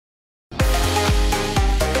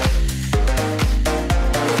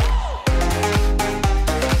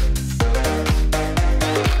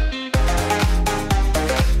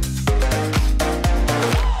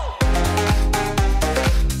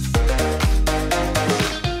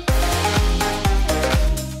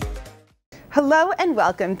Hello and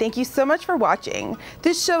welcome. Thank you so much for watching.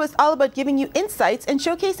 This show is all about giving you insights and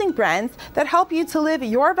showcasing brands that help you to live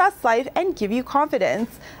your best life and give you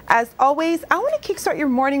confidence. As always, I want to kickstart your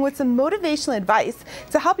morning with some motivational advice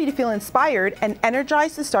to help you to feel inspired and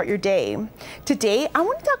energized to start your day. Today, I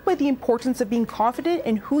want to talk about the importance of being confident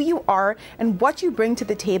in who you are and what you bring to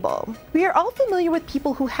the table. We are all familiar with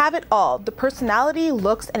people who have it all, the personality,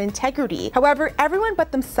 looks, and integrity. However, everyone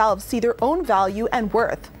but themselves see their own value and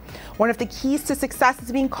worth. One of the keys to success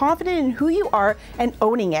is being confident in who you are and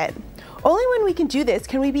owning it. Only when we can do this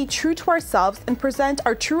can we be true to ourselves and present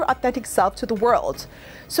our true authentic self to the world.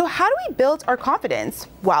 So how do we build our confidence?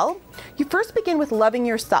 Well, you first begin with loving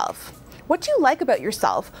yourself. What do you like about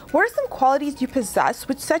yourself? What are some qualities you possess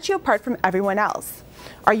which set you apart from everyone else?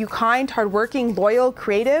 Are you kind, hardworking, loyal,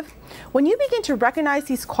 creative? When you begin to recognize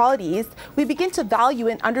these qualities, we begin to value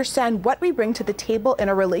and understand what we bring to the table in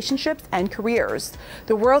our relationships and careers.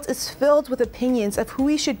 The world is filled with opinions of who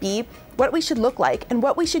we should be, what we should look like, and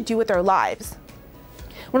what we should do with our lives.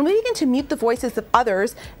 When we begin to mute the voices of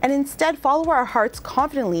others and instead follow our hearts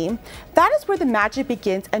confidently, that is where the magic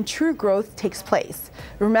begins and true growth takes place.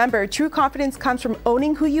 Remember, true confidence comes from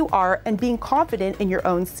owning who you are and being confident in your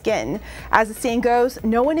own skin. As the saying goes,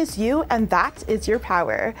 no one is you, and that is your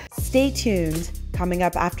power. Stay tuned. Coming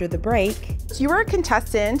up after the break. You were a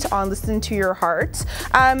contestant on Listen to Your Heart.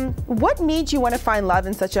 What made you want to find love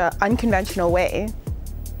in such an unconventional way?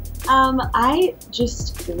 I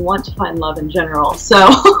just want to find love in general. So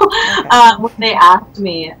when they asked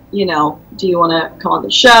me, you know, do you want to come on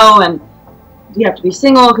the show and do you have to be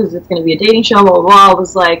single because it's going to be a dating show, blah, blah, blah, I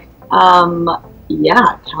was like,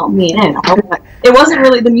 yeah, count me in. It wasn't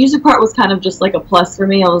really, the music part was kind of just like a plus for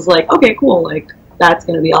me. I was like, okay, cool, like that's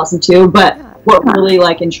going to be awesome too. But what really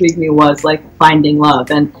like intrigued me was like finding love,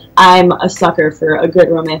 and I'm a sucker for a good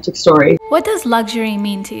romantic story. What does luxury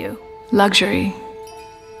mean to you? Luxury.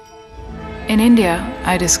 In India,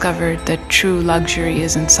 I discovered that true luxury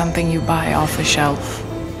isn't something you buy off a shelf.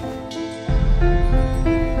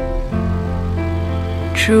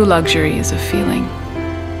 True luxury is a feeling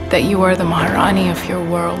that you are the Maharani of your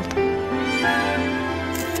world.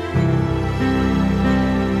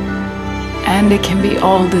 And it can be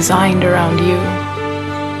all designed around you.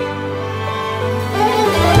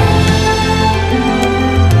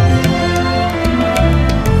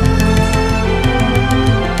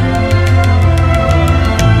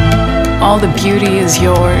 All the beauty is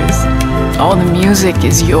yours. All the music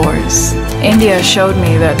is yours. India showed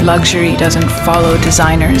me that luxury doesn't follow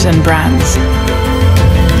designers and brands.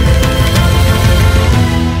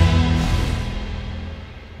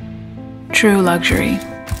 True luxury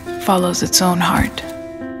follows its own heart.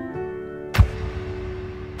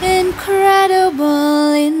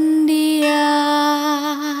 Incredible India.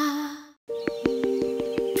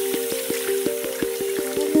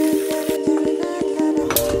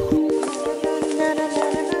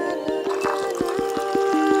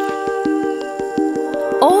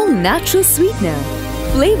 Natural sweetener,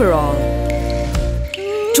 Flavor All.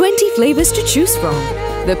 20 flavors to choose from.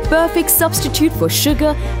 The perfect substitute for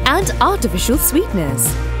sugar and artificial sweeteners.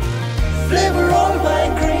 Flavor All by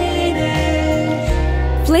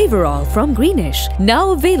Greenish. Flavor All from Greenish,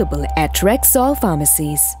 now available at Rexall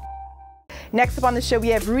pharmacies. Next up on the show, we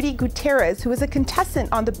have Rudi, who is a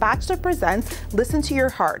contestant on The Bachelor Presents Listen to Your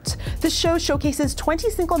Heart. This show showcases 20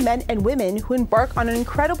 single men and women who embark on an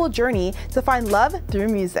incredible journey to find love through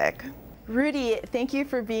music. Rudi, thank you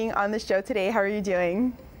for being on the show today. How are you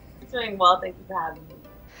doing? I'm doing well, thank you for having me.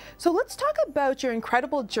 So let's talk about your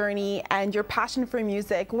incredible journey and your passion for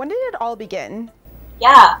music. When did it all begin?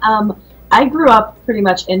 Yeah, I grew up pretty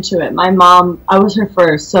much into it. My mom, I was her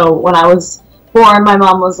first, so when I was born, my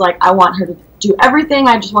mom was like, I want her to do everything.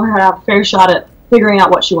 I just want her to have a fair shot at figuring out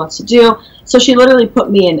what she wants to do. So she literally put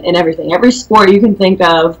me in everything. Every sport you can think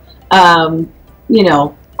of, you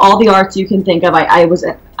know, all the arts you can think of. I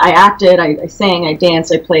acted, I sang, I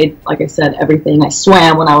danced, I played, like I said, everything. I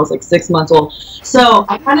swam when I was like 6 months old. So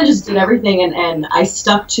I kind of just did everything, and I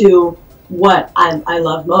stuck to what I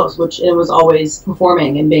love most, which it was always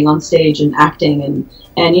performing and being on stage and acting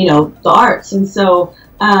and you know, the arts. And so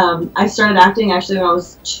I started acting actually when I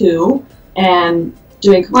was 2 and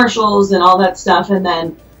doing commercials and all that stuff. And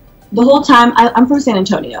then the whole time, I'm from San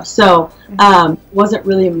Antonio, so wasn't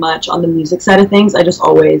really much on the music side of things. I just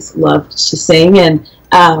always loved to sing, and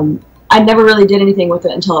I never really did anything with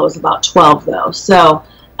it until I was about 12 though. So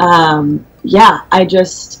yeah,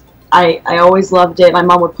 I always loved it. My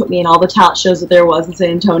mom would put me in all the talent shows that there was in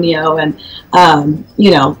San Antonio, and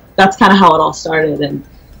you know, that's kind of how it all started. And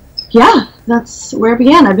yeah, that's where it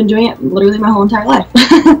began. I've been doing it literally my whole entire life.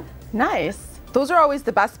 Nice. Those are always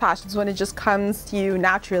the best passions, when it just comes to you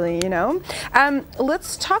naturally, you know.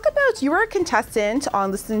 Let's talk about, you were a contestant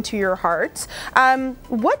on Listen to Your Heart.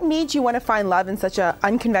 What made you want to find love in such an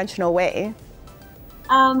unconventional way?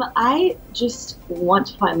 I just want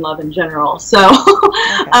to find love in general. So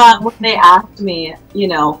when they asked me, you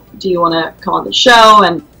know, do you want to come on the show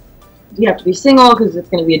and you have to be single because it's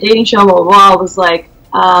going to be a dating show, blah, blah, blah, I was like,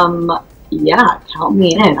 yeah, count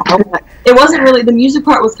me in. It wasn't really, the music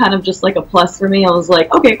part was kind of just like a plus for me. I was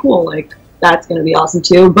like, okay, cool, like that's going to be awesome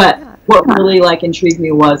too. But what really like intrigued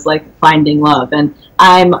me was like finding love, and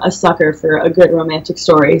I'm a sucker for a good romantic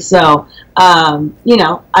story. So, you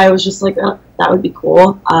know, I was just like, oh, that would be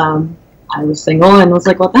cool. I was single and was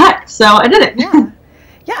like, what the heck? So I did it. Yeah.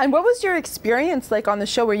 Yeah, and what was your experience like on the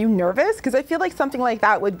show? Were you nervous? Because I feel like something like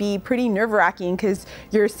that would be pretty nerve-wracking, because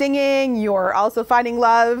you're singing, you're also finding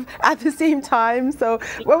love at the same time. So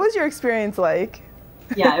what was your experience like?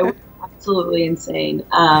 Yeah, it was absolutely insane.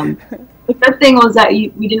 The good thing was that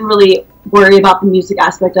we didn't really worry about the music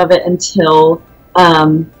aspect of it until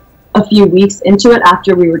a few weeks into it,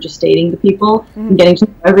 after we were just dating the people and getting to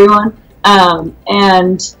know everyone.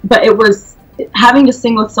 But it was, having to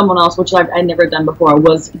sing with someone else, which I'd never done before,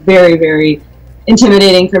 was very, very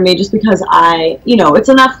intimidating for me, just because you know, it's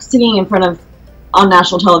enough singing in front of, on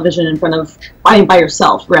national television, in front of, by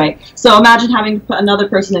yourself, right? So imagine having to put another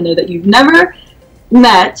person in there that you've never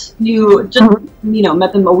met, you just, you know,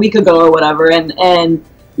 met them a week ago or whatever, and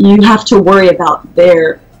you have to worry about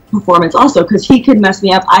their performance also, because he could mess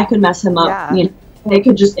me up, I could mess him up, you know. It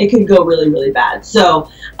could go really, really bad.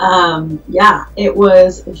 So, yeah, it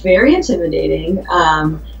was very intimidating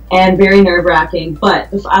and very nerve-wracking.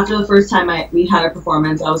 But after the first time we had a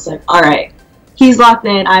performance, I was like, all right, he's locked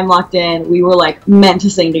in, I'm locked in. We were like meant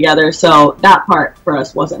to sing together. So that part for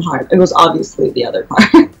us wasn't hard. It was obviously the other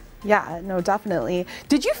part. Yeah, no, definitely.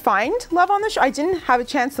 Did you find love on the show? I didn't have a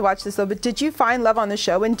chance to watch this though, but did you find love on the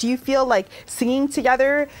show? And do you feel like singing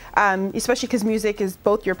together, especially because music is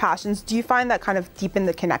both your passions, do you find that kind of deepened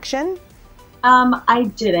the connection?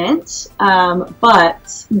 I didn't,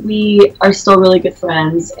 but we are still really good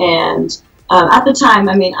friends. And at the time,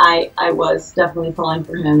 I mean, I was definitely falling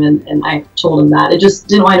for him, and I told him that. It just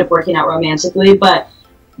didn't wind up working out romantically. But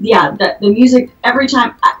yeah, the music, every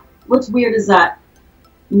time, what's weird is that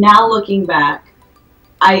now looking back,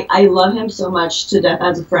 I love him so much to death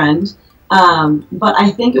as a friend, but I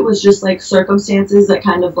think it was just like circumstances that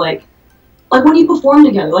kind of like when you perform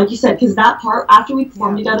together, like you said, because that part after we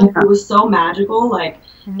performed together, it was so magical. Like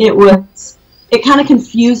it kind of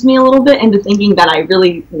confused me a little bit into thinking that I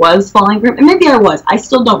really was falling for him, and maybe I was. I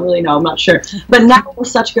still don't really know. I'm not sure. But now we're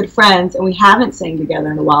such good friends, and we haven't sang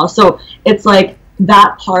together in a while, so it's like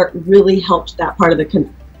that part really helped that part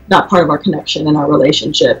of our connection and our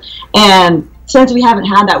relationship. And since we haven't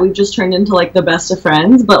had that, we've just turned into like the best of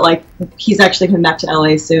friends. But like, he's actually coming back to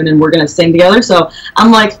LA soon, and we're gonna sing together. So I'm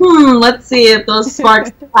like, let's see if those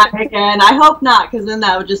sparks come again. I hope not, because then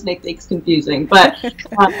that would just make things confusing. But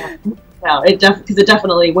no, it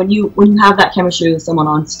definitely, when you have that chemistry with someone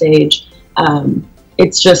on stage,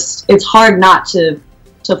 it's hard not to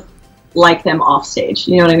like them off stage.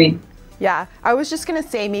 You know what I mean? Yeah, I was just gonna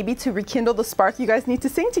say, maybe to rekindle the spark, you guys need to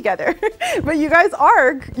sing together. But you guys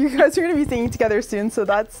are gonna be singing together soon, so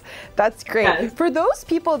that's great. Yes. For those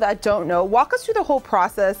people that don't know, walk us through the whole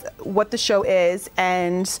process, what the show is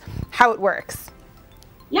and how it works.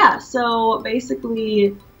 Yeah, so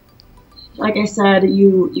basically, like I said,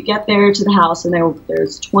 you get there to the house, and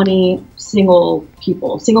there's 20 single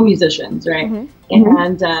musicians, right?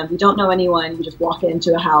 And you don't know anyone. You just walk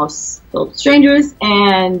into a house filled with strangers,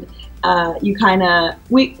 and you kind of,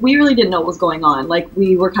 we really didn't know what was going on. Like,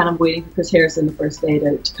 we were kind of waiting for Chris Harrison the first day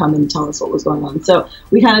to come and tell us what was going on. So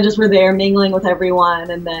we kind of just were there mingling with everyone.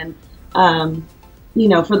 And then, you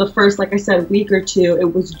know, for the first, like I said, week or two,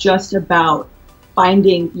 it was just about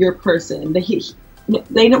finding your person. They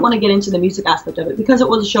didn't want to get into the music aspect of it because it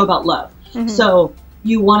was a show about love. So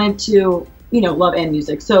you wanted to, you know, love and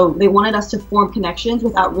music. So they wanted us to form connections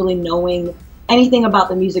without really knowing anything about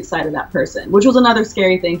the music side of that person, which was another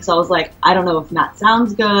scary thing, because I was like, I don't know if Matt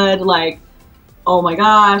sounds good, like, oh my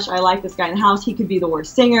gosh, I like this guy in the house, he could be the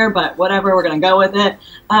worst singer, but whatever, we're gonna go with it.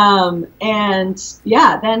 And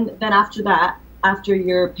yeah, then after that, after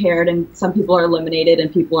you're paired and some people are eliminated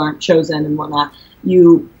and people aren't chosen and whatnot,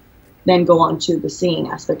 you then go on to the singing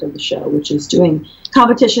aspect of the show, which is doing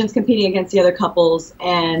competitions, competing against the other couples,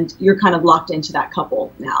 and you're kind of locked into that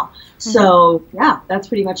couple now. So yeah, that's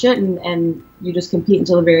pretty much it, and you just compete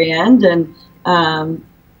until the very end. And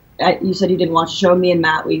you said you didn't watch the show. Me and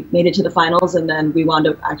Matt, we made it to the finals, and then we wound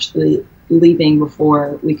up actually leaving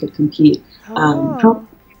before we could compete.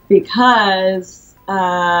 because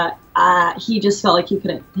he just felt like he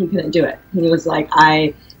couldn't do it. He was like,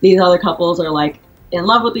 these other couples are like in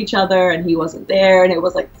love with each other, and he wasn't there, and it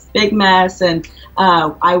was like this big mess. And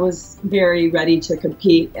I was very ready to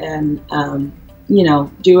compete and you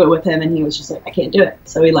know, do it with him, and he was just like, I can't do it,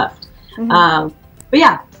 so he left. But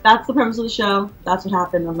yeah, that's the premise of the show. That's what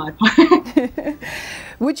happened on my part.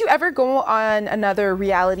 Would you ever go on another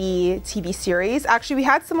reality TV series? Actually, we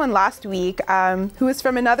had someone last week who was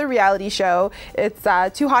from another reality show. It's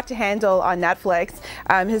Too Hot to Handle on Netflix.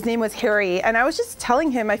 His name was Harry, and I was just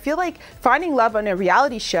telling him, I feel like finding love on a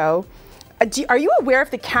reality show, are you aware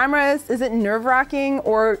of the cameras? Is it nerve-wracking,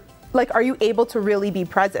 or like, are you able to really be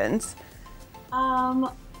present?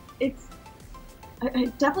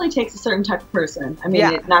 It definitely takes a certain type of person. I mean,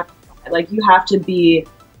 it's not like you have to be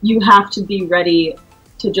ready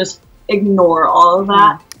to just ignore all of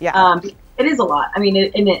that. It is a lot. I mean,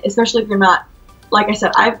 especially if you're not, like I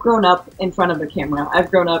said, I've grown up in front of a camera.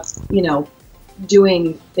 I've grown up, you know,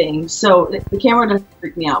 doing things. So the camera doesn't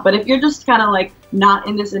freak me out. But if you're just kind of like not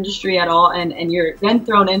in this industry at all, and you're then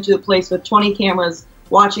thrown into a place with 20 cameras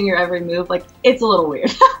watching your every move, like, it's a little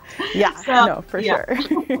weird. No, for sure.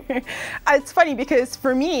 It's funny because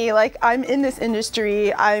for me, like, I'm in this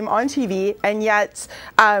industry, I'm on TV, and yet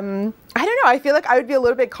I don't know, I feel like I would be a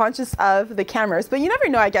little bit conscious of the cameras, but you never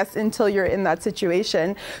know, I guess, until you're in that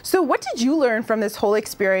situation. So what did you learn from this whole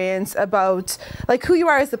experience about like who you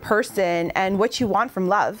are as a person and what you want from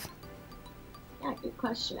love? Yeah, good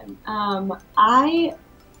question. I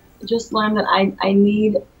just learned that I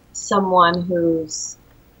need someone who's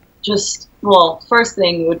just, well, first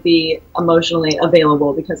thing would be emotionally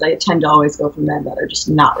available, because I tend to always go for men that are just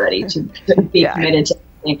not ready to be committed to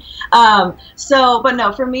anything. But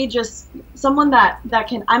no, for me, just someone that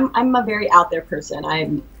can, I'm a very out there person.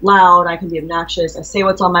 I'm loud, I can be obnoxious, I say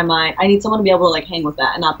what's on my mind. I need someone to be able to like hang with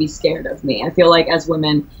that and not be scared of me. I feel like as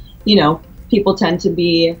women, you know, people tend to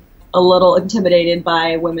be a little intimidated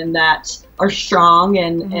by women that are strong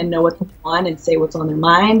and know what they want and say what's on their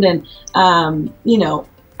mind. And, you know,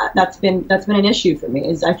 that's been an issue for me,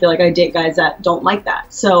 is I feel like I date guys that don't like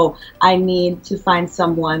that. So I need to find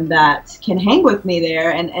someone that can hang with me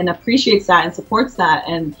there and appreciates that and supports that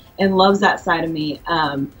and loves that side of me.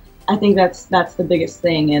 I think that's the biggest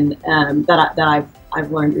thing, and that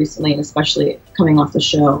I've learned recently, and especially coming off the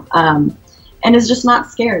show. And is just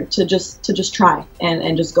not scared to just try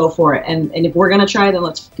and just go for it. And if we're gonna try, then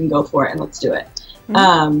let's fucking go for it and let's do it.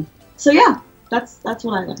 So yeah. That's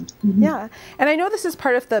what I learned. Yeah, and I know this is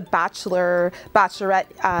part of the Bachelorette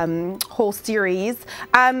whole series.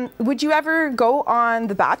 Would you ever go on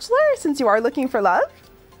The Bachelor, since you are looking for love?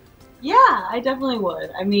 Yeah, I definitely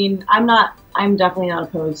would. I mean, I'm definitely not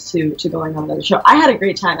opposed to going on another show. I had a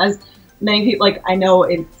great time. As many people, like, I know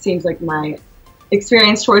it seems like my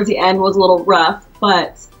experience towards the end was a little rough,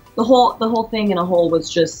 but the whole thing in a whole was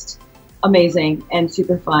just amazing and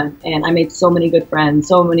super fun, and I made so many good friends,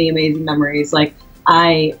 so many amazing memories. Like,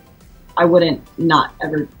 I wouldn't not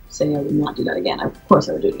ever say I would not do that again. Of course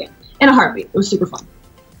I would do it again in a heartbeat. It was super fun.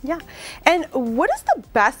 Yeah. And what is the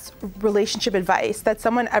best relationship advice that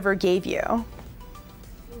someone ever gave you?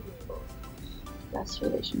 Best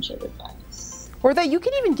relationship advice, or that you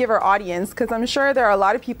can even give our audience, because I'm sure there are a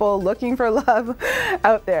lot of people looking for love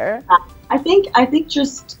out there. I think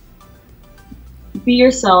just be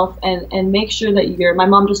yourself and make sure that my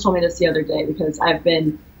mom just told me this the other day, because I've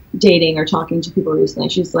been dating or talking to people recently.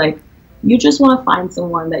 She's like, you just want to find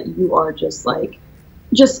someone that you are just like,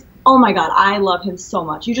 oh my God, I love him so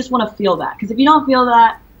much. You just want to feel that. Because if you don't feel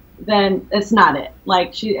that, then it's not it.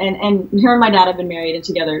 Like, and her and my dad have been married and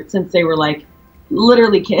together since they were like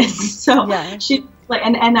literally kids. So yeah. She like,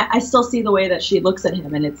 and I still see the way that she looks at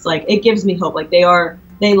him, and it's like, it gives me hope. Like, they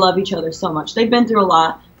love each other so much. They've been through a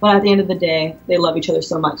lot, but at the end of the day, they love each other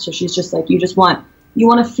so much. So she's just like, you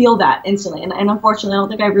want to feel that instantly. And unfortunately, I don't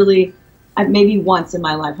think maybe once in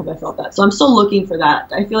my life have I felt that. So I'm still looking for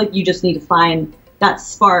that. I feel like you just need to find that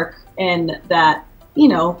spark and that, you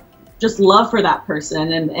know, just love for that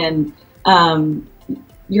person, and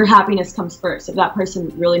your happiness comes first. If that person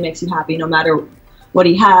really makes you happy, no matter what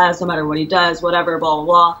he has, no matter what he does, whatever, blah, blah,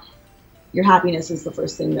 blah, your happiness is the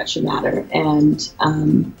first thing that should matter. And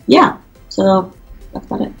yeah, so that's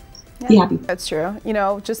about it. Yeah, be happy. That's true. You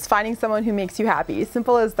know, just finding someone who makes you happy.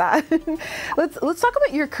 Simple as that. Let's talk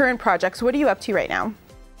about your current projects. What are you up to right now?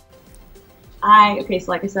 Okay,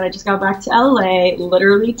 so like I said, I just got back to LA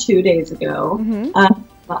literally 2 days ago.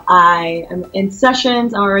 I am in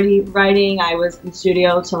sessions. I'm already writing. I was in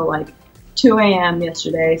studio till like 2 a.m.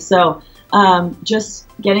 yesterday. So just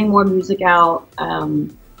getting more music out,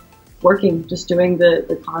 working, just doing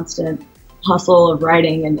the constant hustle of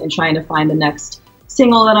writing and trying to find the next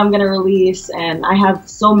single that I'm going to release. And I have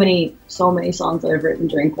so many songs that I've written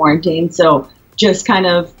during quarantine. So just kind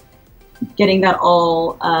of getting that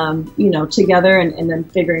all, you know, together and then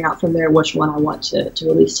figuring out from there which one I want to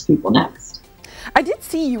release to people next. I did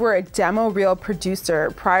see you were a demo reel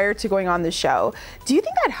producer prior to going on the show. Do you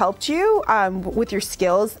think that helped you with your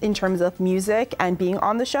skills in terms of music and being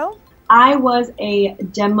on the show? I was a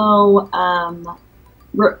demo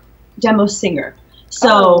demo singer.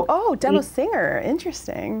 So demo singer,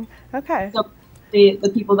 interesting. Okay. So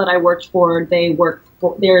the people that I worked for,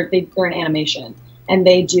 they're in animation, and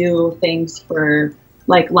they do things for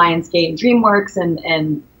like Lionsgate and DreamWorks,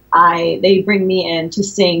 and they bring me in to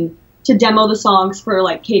sing, to demo the songs for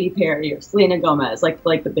like Katy Perry or Selena Gomez, like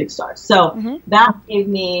the big stars. So that gave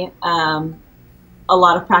me a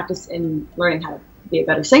lot of practice in learning how to be a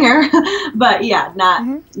better singer. But yeah,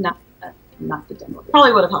 not the demo.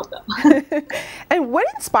 Probably would have helped though. And what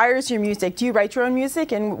inspires your music? Do you write your own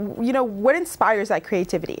music? And you know, what inspires that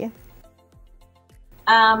creativity?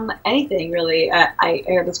 Anything really. I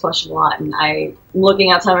hear this question a lot, and I'm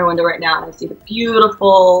looking outside my window right now and I see the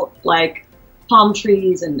beautiful like palm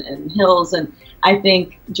trees and hills, and I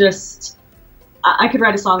think just I could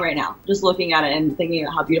write a song right now just looking at it and thinking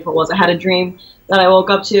about how beautiful it was. I had a dream that I woke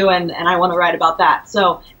up to, and I want to write about that.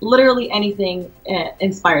 So literally anything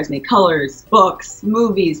inspires me. Colors, books,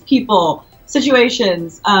 movies, people,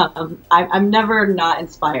 situations. I'm never not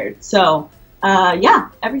inspired. So yeah,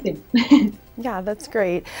 everything. Yeah, that's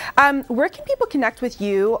great. Where can people connect with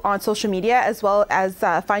you on social media as well as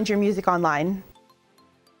find your music online?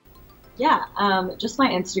 Yeah, just my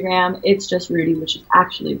Instagram. It's just Rudi, which is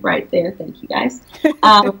actually right there. Thank you guys.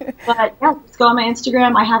 But yeah, just go on my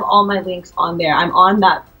Instagram. I have all my links on there. I'm on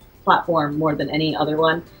that platform more than any other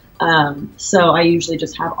one. So I usually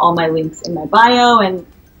just have all my links in my bio, and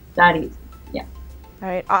that easy. Yeah. All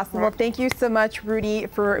right, awesome. Well, thank you so much, Rudi,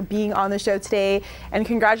 for being on the show today, and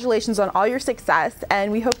congratulations on all your success,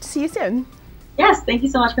 and we hope to see you soon. Yes, thank you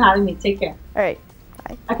so much for having me. Take care. All right,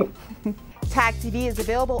 bye. Okay. Tag TV is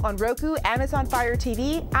available on Roku, Amazon Fire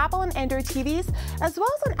TV, Apple and Android TVs, as well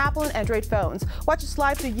as on Apple and Android phones. Watch us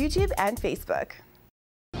live through YouTube and Facebook.